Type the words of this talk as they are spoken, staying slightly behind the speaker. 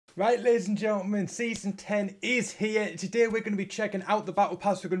Right, ladies and gentlemen, Season 10 is here. Today we're going to be checking out the Battle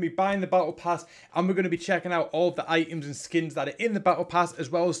Pass, we're going to be buying the Battle Pass, and we're going to be checking out all of the items and skins that are in the Battle Pass, as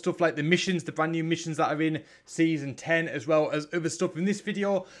well as stuff like the missions, the brand new missions that are in Season 10, as well as other stuff in this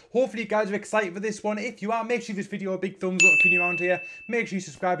video. Hopefully you guys are excited for this one. If you are, make sure you give this video a big thumbs up if you're new around here. Make sure you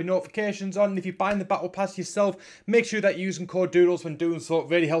subscribe, your notifications on, and if you're buying the Battle Pass yourself, make sure that you're using code Doodles when doing so. It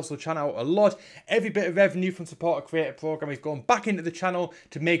really helps the channel out a lot. Every bit of revenue from Support a Creator Program is going back into the channel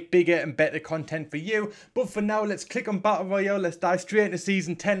to make bigger and better content for you. But for now, let's click on Battle Royale. Let's dive straight into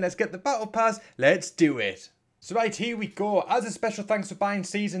Season 10. Let's get the Battle Pass. Let's do it. So right, here we go. As a special thanks for buying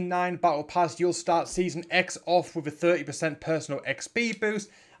Season 9 Battle Pass, you'll start Season X off with a 30% personal XP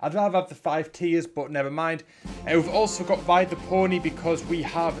boost. I'd rather have the 5 tiers, but never mind. We've also got Ride the Pony because we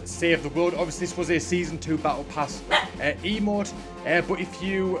have Save the World. Obviously, this was a Season 2 Battle Pass emote. But if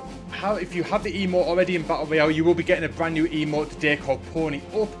you have the emote already in Battle Royale, you will be getting a brand new emote today called Pony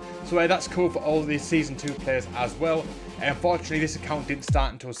Up. So that's cool for all the Season 2 players as well. Unfortunately, this account didn't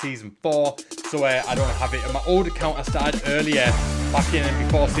start until Season 4, so I don't have it. On my old account, I started earlier, back in and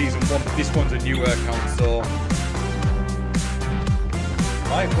before Season 1, but this one's a newer account, so...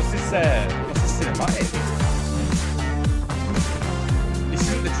 Right, what's this cinematic? This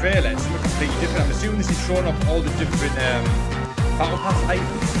isn't the trailer, it's something completely different. I'm assuming this is showing off all the different Battle Pass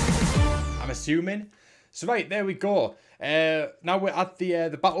items. I'm assuming. So right, there we go. Now we're at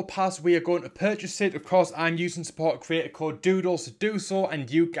the Battle Pass. We are going to purchase it. Of course, I'm using support creator code Doodles to do so,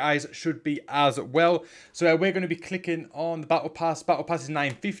 and you guys should be as well. So we're going to be clicking on the Battle Pass. Battle Pass is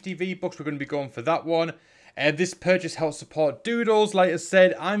 950 V-Bucks. We're going to be going for that one. This purchase helps support Doodles. Like I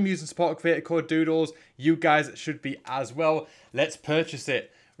said, I'm using support creator code Doodles. You guys should be as well. Let's purchase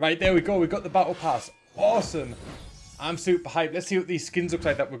it. Right, there we go. We got the Battle Pass. Awesome. I'm super hyped. Let's see what these skins look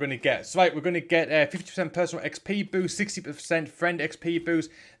like that we're going to get. So right, we're going to get 50% personal XP boost, 60% friend XP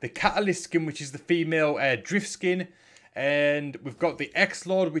boost, the Guitarist skin, which is the female drift skin, and we've got the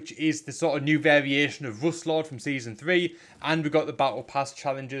X-Lord, which is the sort of new variation of Rust Lord from Season 3, and we've got the Battle Pass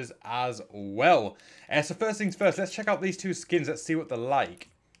challenges as well. So first things first, let's check out these two skins. Let's see what they're like.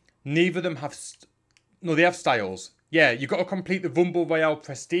 Neither of them have... No, they have styles. Yeah, you've got to complete the Rumble Royale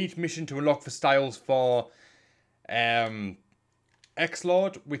Prestige mission to unlock the styles for...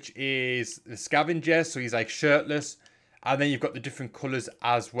 X-Lord, which is the scavenger, so he's like shirtless, and then you've got the different colours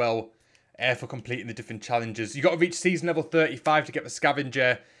as well for completing the different challenges. You got to reach season level 35 to get the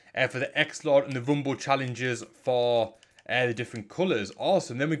scavenger for the X-Lord, and the Rumble challenges for the different colours.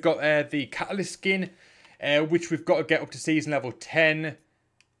 Awesome. Then we've got the Catalyst skin, which we've got to get up to season level 10.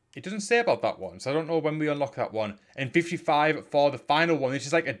 It doesn't say about that one, so I don't know when we unlock that one. And 55 for the final one, which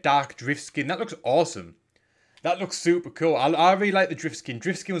is like a dark drift skin. That looks awesome. That looks super cool. I really like the drift skin.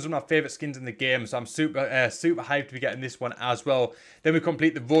 Drift skin was one of my favourite skins in the game, so I'm super hyped to be getting this one as well. Then we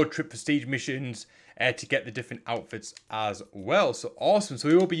complete the road trip prestige missions to get the different outfits as well. So awesome. So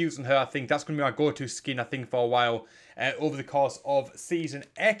we will be using her. I think that's going to be my go-to skin, I think, for a while over the course of Season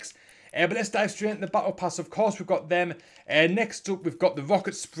X. But let's dive straight into the Battle Pass. Of course, we've got them. Next up, we've got the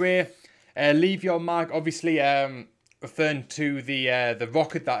rocket spray. Leave your mark, obviously... referring to the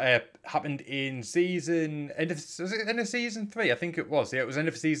rocket that happened in was it end of season 3? I think it was. Yeah, it was end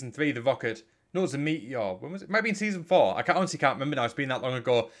of season 3. The rocket. No, it was a meteor. When was it? Maybe in season 4. I honestly can't remember now. It's been that long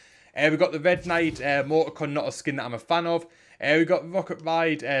ago. We got the Red Knight Motorcon, not a skin that I'm a fan of. We got the Rocket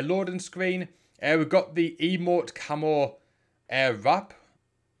Ride loading screen. We got the emote camo wrap.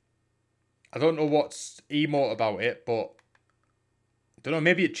 I don't know what's emote about it, but. Don't know,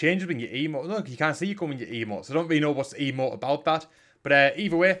 maybe it changes when you emote. Look, you can't see you going when you emote, so I don't really know what's emote about that. But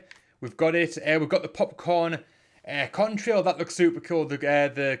either way, we've got it. We've got the popcorn contrail. That looks super cool.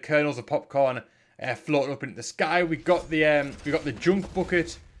 The kernels of popcorn floating up into the sky. We got the junk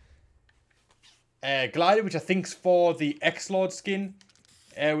bucket glider, which I think's for the X-Lord skin.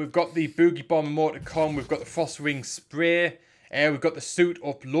 We've got the Boogie Bomb emoticon. We've got the Frost Ring spray. We've got the suit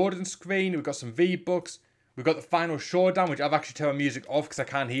up loading screen. We've got some V-Bucks. We've got the final showdown, which I've actually turned my music off because I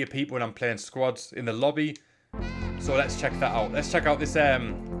can't hear people when I'm playing squads in the lobby. So let's check that out. Let's check out this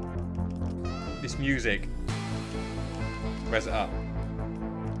this music. Where's it at?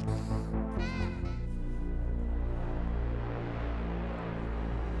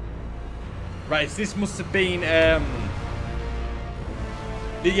 Right, so this must have been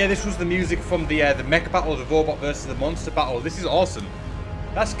yeah, this was the music from the mech battle, the robot versus the monster battle. This is awesome.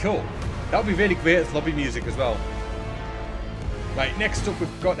 That's cool. That would be really great as lobby music as well. Right, next up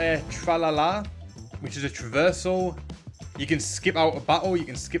we've got Tralala, which is a traversal. You can skip out a battle, you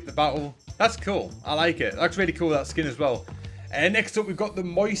can skip the battle. That's cool. I like it. That's really cool, that skin as well. Next up, we've got the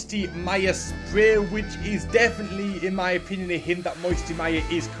Moisty Maya spray, which is definitely, in my opinion, a hint that Moisty Maya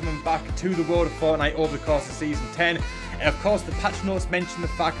is coming back to the world of Fortnite over the course of Season 10. And of course, the patch notes mention the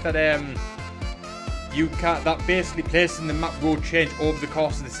fact that that basically placing the map will change over the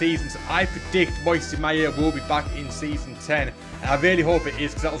course of the season. So I predict Moisty Maya will be back in Season 10. And I really hope it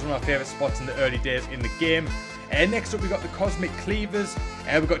is, because that was one of my favourite spots in the early days in the game. Next up, we've got the Cosmic Cleavers.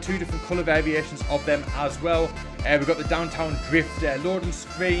 We've got 2 different colour variations of them as well. We've got the Downtown Drift loading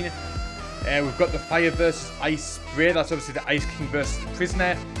screen. We've got the Fire versus Ice spray. That's obviously the Ice King versus the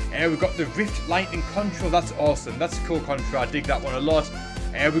Prisoner. We've got the Rift Lightning Control. That's awesome. That's a cool control. I dig that one a lot.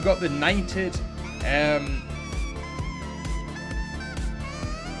 We've got the Knighted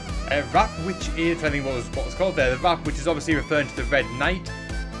Wrap, which is, I think what was called there. The Wrap, which is obviously referring to the Red Knight.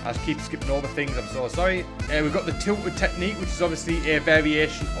 I just keep skipping over things, I'm so sorry. We've got the Tilted Technique, which is obviously a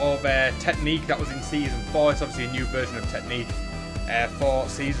variation of Technique that was in Season 4. It's obviously a new version of Technique for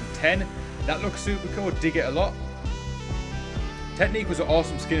Season 10. That looks super cool, dig it a lot. Technique was an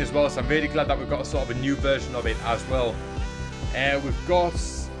awesome skin as well, so I'm really glad that we've got a sort of a new version of it as well. We've got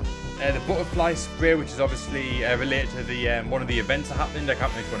the Butterfly Spray, which is obviously related to the one of the events that happened. I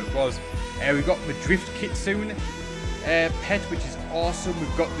can't remember which one it was. We've got the Drift Kitsune pet, which is awesome.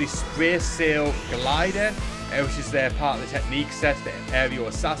 We've got the Spray Sail Glider, which is part of the Technique set, the Aerial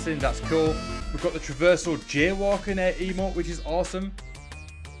Assassin. That's cool. We've got the Traversal Jaywalking emote, which is awesome.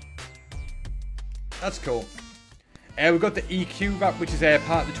 That's cool. We've got the EQ wrap, which is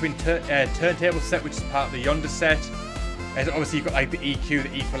part of the Twin Turntable set, which is part of the Yonder set. So obviously you've got like the EQ,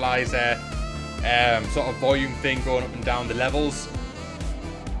 the equalizer, sort of volume thing going up and down the levels.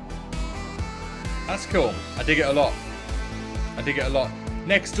 That's cool. I dig it a lot. I dig it a lot.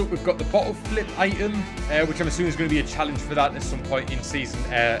 Next up, we've got the Bottle Flip item, which I'm assuming is going to be a challenge for that at some point in Season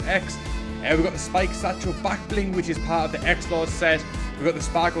X. We've got the Spike Satchel Back Bling, which is part of the X-Lord set. We've got the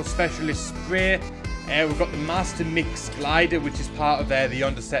Sparkle Specialist Spray. We've got the Master Mix Glider, which is part of the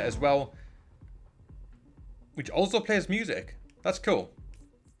Yonder set as well, which also plays music. That's cool.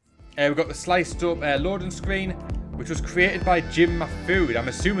 We've got the Sliced Up loading screen, which was created by Jim Mafood. I'm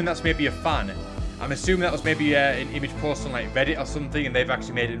assuming that's maybe a fan. I'm assuming that was maybe an image post on like Reddit or something, and they've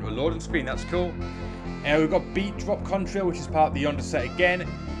actually made it into a loading screen. That's cool. We've got Beat Drop Contrail, which is part of the Yonder set again.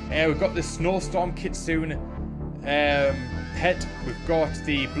 We've got the Snowstorm Kitsune pet. We've got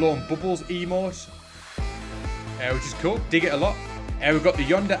the Blown Bubbles emote, which is cool. Dig it a lot. We've got the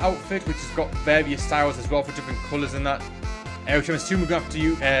Yonder outfit, which has got various styles as well for different colours and that. Which I'm assuming we're going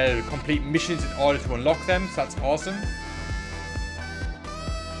to have to complete missions in order to unlock them. So that's awesome.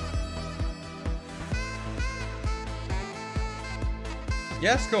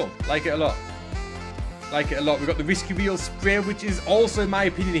 Yeah, it's cool. Like it a lot. Like it a lot. We've got the Risky Wheels spray, which is also, in my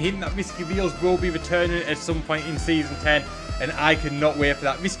opinion, a hint that Risky Wheels will be returning at some point in Season 10. And I cannot wait for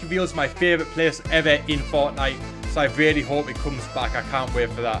that. Risky Wheels is my favourite place ever in Fortnite. So I really hope it comes back. I can't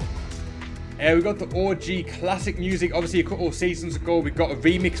wait for that. We've got the OG classic music. Obviously, a couple of seasons ago, we got a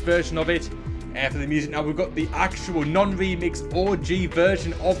remix version of it for the music. Now we've got the actual non-remix OG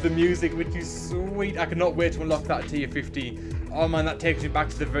version of the music, which is sweet. I cannot wait to unlock that at tier 50. Oh man, that takes me back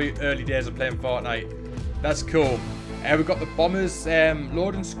to the very early days of playing Fortnite. That's cool. We've got the Bombers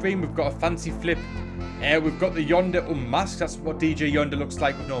loading screen. We've got a fancy flip. We've got the Yonder Unmasked. That's what DJ Yonder looks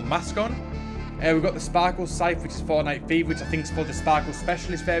like with no mask on. We've got the Sparkle Scythe, which is Fortnite Fever, which I think is for the Sparkle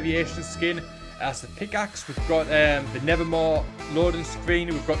Specialist variation skin. That's the pickaxe. We've got the Nevermore loading screen.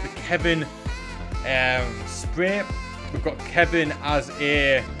 We've got the Kevin spray. We've got Kevin as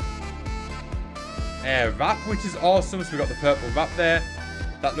a wrap, which is awesome. So we've got the purple wrap there.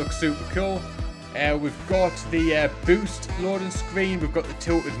 That looks super cool. We've got the boost loading screen. We've got the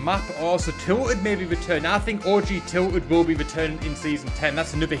tilted map. Also, tilted may be returning. I think OG tilted will be returning in Season 10.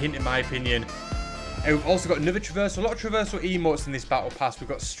 That's another hint in my opinion. We've also got another traversal. A lot of traversal emotes in this battle pass. We've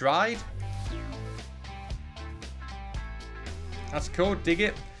got Stride. That's cool. Dig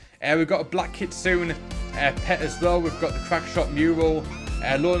it. We've got a Black Kitsune pet as well. We've got the Crackshot mural.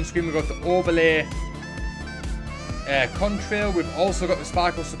 Loading screen. We've got the overlay contrail. We've also got the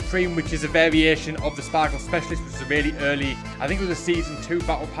Sparkle Supreme, which is a variation of the Sparkle Specialist, which is a really early, I think it was a Season 2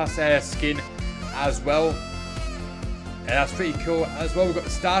 Battle Pass skin as well. That's pretty cool as well. We've got the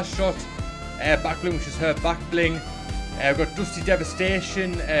Star Shot back bling, which is her back bling. We've got Dusty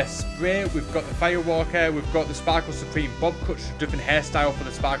Devastation spray. We've got the Firewalker. We've got the Sparkle Supreme Bob Cut, which is a different hairstyle for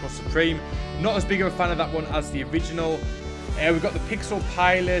the Sparkle Supreme. Not as big of a fan of that one as the original. We've got the Pixel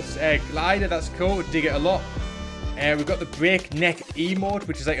Pilot glider. That's cool. Dig it a lot. We've got the Breakneck emote,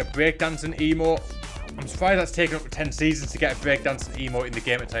 which is like a breakdancing emote. I'm surprised that's taken up to 10 seasons to get a breakdancing emote in the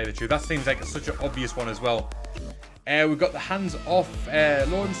game, to tell you the truth. That seems like such an obvious one as well. We've got the hands-off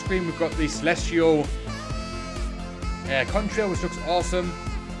loading screen. We've got the Celestial contrail, which looks awesome.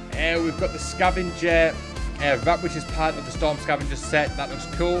 We've got the Scavenger Wrap, which is part of the Storm Scavenger set. That looks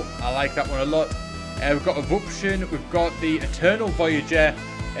cool. I like that one a lot. We've got Eruption. We've got the Eternal Voyager,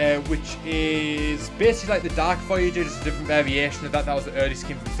 which is basically like the Dark Voyager, just a different variation of that. That was the early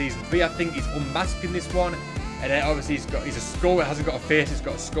skin from Season 3, I think. He's unmasked in this one. And then obviously he's a skull. It hasn't got a face, it's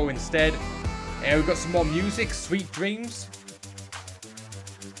got a skull instead. We've got some more music, Sweet Dreams.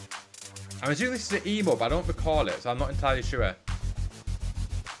 I'm assuming this is an emo, but I don't recall it, so I'm not entirely sure.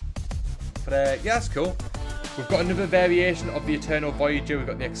 But yeah, that's cool. We've got another variation of the Eternal Voyager. We've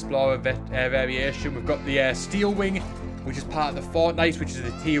got the Explorer variation. We've got the Steel Wing, which is part of the Fortnite, which is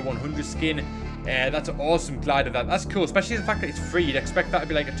the tier 100 skin. That's an awesome glider. That's cool, especially the fact that it's free. You'd expect that to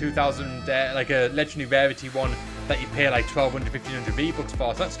be like a 2000, like a legendary rarity one that you pay like 1200, 1500 V-Bucks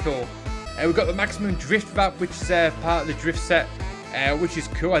for. So that's cool. We've got the Maximum Drift Wrap, which is part of the Drift set, which is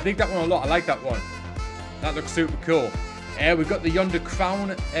cool. I think that one a lot. I like that one. That looks super cool. We've got the Yonder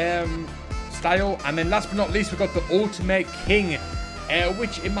Crown style, and then last but not least, we've got the Ultimate King,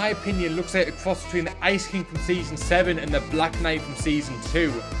 which in my opinion looks like a cross between the Ice King from Season 7 and the Black Knight from Season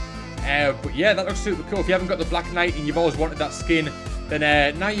 2. But yeah, that looks super cool. If you haven't got the Black Knight and you've always wanted that skin,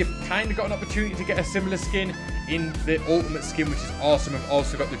 then now you've kind of got an opportunity to get a similar skin in the Ultimate skin, which is awesome. We've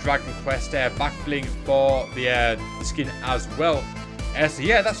also got the Dragon Quest back bling for the skin as well. So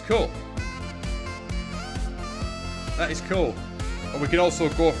yeah, that's cool. That is cool. And we can also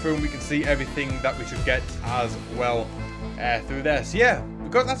go through and we can see everything that we should get as well through there. So yeah,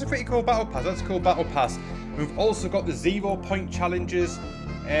 that's a pretty cool battle pass. That's a cool battle pass. We've also got the 0 point challenges,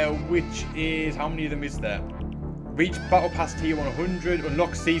 which is, how many of them is there? Reach battle pass tier 100,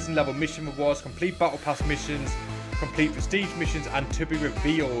 unlock season level mission rewards, complete battle pass missions, complete prestige missions, and to be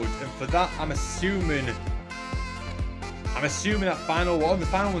revealed. And for that, I'm assuming that final one, the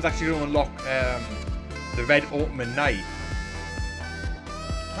final one's actually going to unlock the Red Ultimate Knight.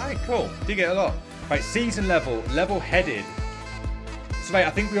 Alright, cool. Did get a lot. Right, season level, level-headed. So right, I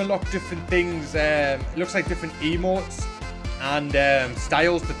think we unlock different things. It looks like different emotes and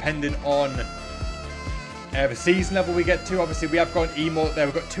styles depending on the season level we get to. Obviously, we have got an emote there.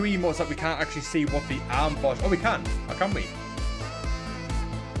 We've got 2 emotes that we can't actually see what the arm for. Oh, we can. Or can we?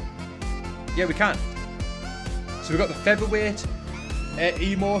 Yeah, we can. So we've got the Featherweight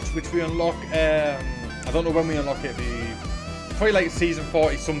emote, which we unlock. I don't know when we unlock it. Probably like season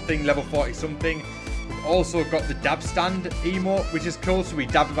 40 something, level 40 something. We've also got the dab stand emote, which is cool. So we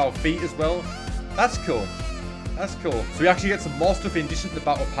dab with our feet as well. That's cool. That's cool. So we actually get some more stuff in addition to the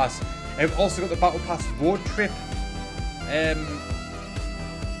battle pass. And we've also got the battle pass road trip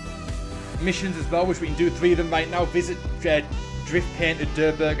missions as well, which we can do 3 of them right now. Visit Drift Painted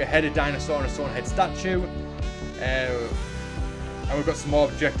Durberg, a headed dinosaur and a stone head statue. And we've got some more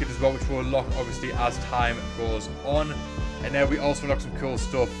objectives as well, which we'll unlock obviously as time goes on. And then we also unlock some cool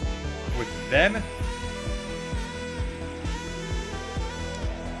stuff with them.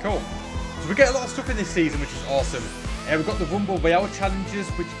 Cool. So we get a lot of stuff in this season, which is awesome. We've got the Rumble Royale challenges,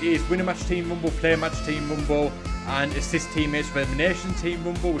 which is win a match Team Rumble, play a match Team Rumble, and assist teammates for elimination Team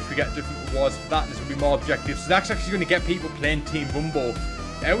Rumble, which we get different rewards for that. There's going to be more objectives. So that's actually going to get people playing Team Rumble,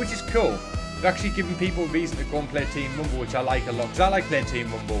 which is cool. They're actually giving people a reason to go and play Team Rumble, which I like a lot, because I like playing Team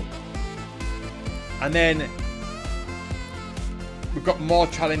Rumble. And then we've got more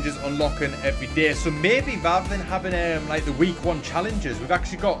challenges unlocking every day. So maybe rather than having like the week 1 challenges, we've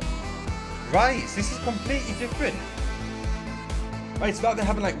actually got... Right, so this is completely different. Right, so rather than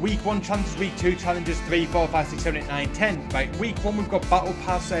having like week 1 challenges, week 2 challenges, 3, 4, 5, 6, 7, 8, 9, 10. Right, week 1 we've got Battle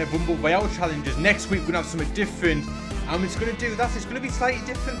Pass Rumble Royale challenges. Next week we're going to have something different. And it's going to do that. It's going to be slightly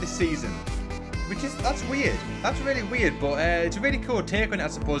different this season. That's weird. That's really weird, but it's a really cool take on it, I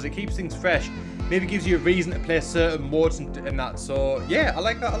suppose. It keeps things fresh. Maybe gives you a reason to play certain modes and that. So yeah, I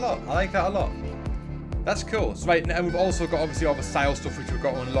like that a lot. I like that a lot. That's cool. So right, and we've also got obviously all the style stuff which we've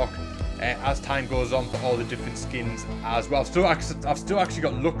got to unlock as time goes on for all the different skins as well. I've still actually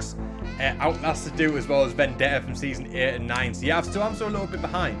got Lux Outlast to do, as well as Vendetta from season 8 and 9. So yeah, I'm still a little bit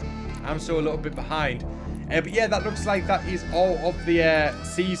behind. But yeah, that looks like that is all of the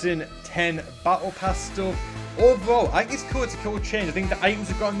season 10 battle pass stuff. Overall, I think it's cool. It's a cool change. I think the items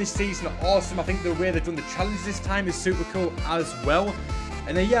we've got in this season are awesome. I think the way they've done the challenges this time is super cool as well.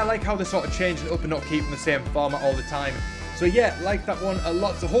 And then yeah, I like how they're sort of changing it up and not keeping the same format all the time. So yeah, like that one a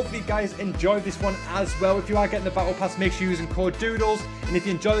lot. So hopefully you guys enjoyed this one as well. If you are getting the battle pass, make sure you're using code Doodles. And if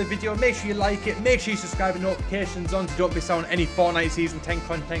you enjoy the video, make sure you like it. Make sure you subscribe and notifications on so you don't miss out on any Fortnite Season 10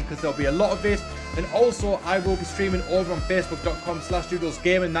 content, because there'll be a lot of it. And also, I will be streaming over on facebook.com/Doodles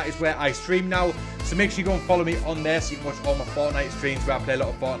Gaming. That is where I stream now. So make sure you go and follow me on there so you can watch all my Fortnite streams where I play a lot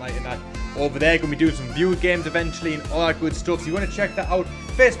of Fortnite and that. Over there, going to be doing some viewer games eventually and all that good stuff. So you want to check that out,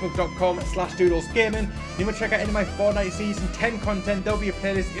 facebook.com/Doodles Gaming. You want to check out any of my Fortnite Season 10 content. There'll be a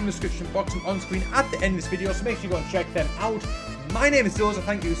playlist in the description box and on screen at the end of this video. So make sure you go and check them out. My name is Doodles.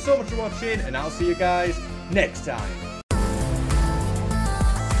 Thank you so much for watching and I'll see you guys next time.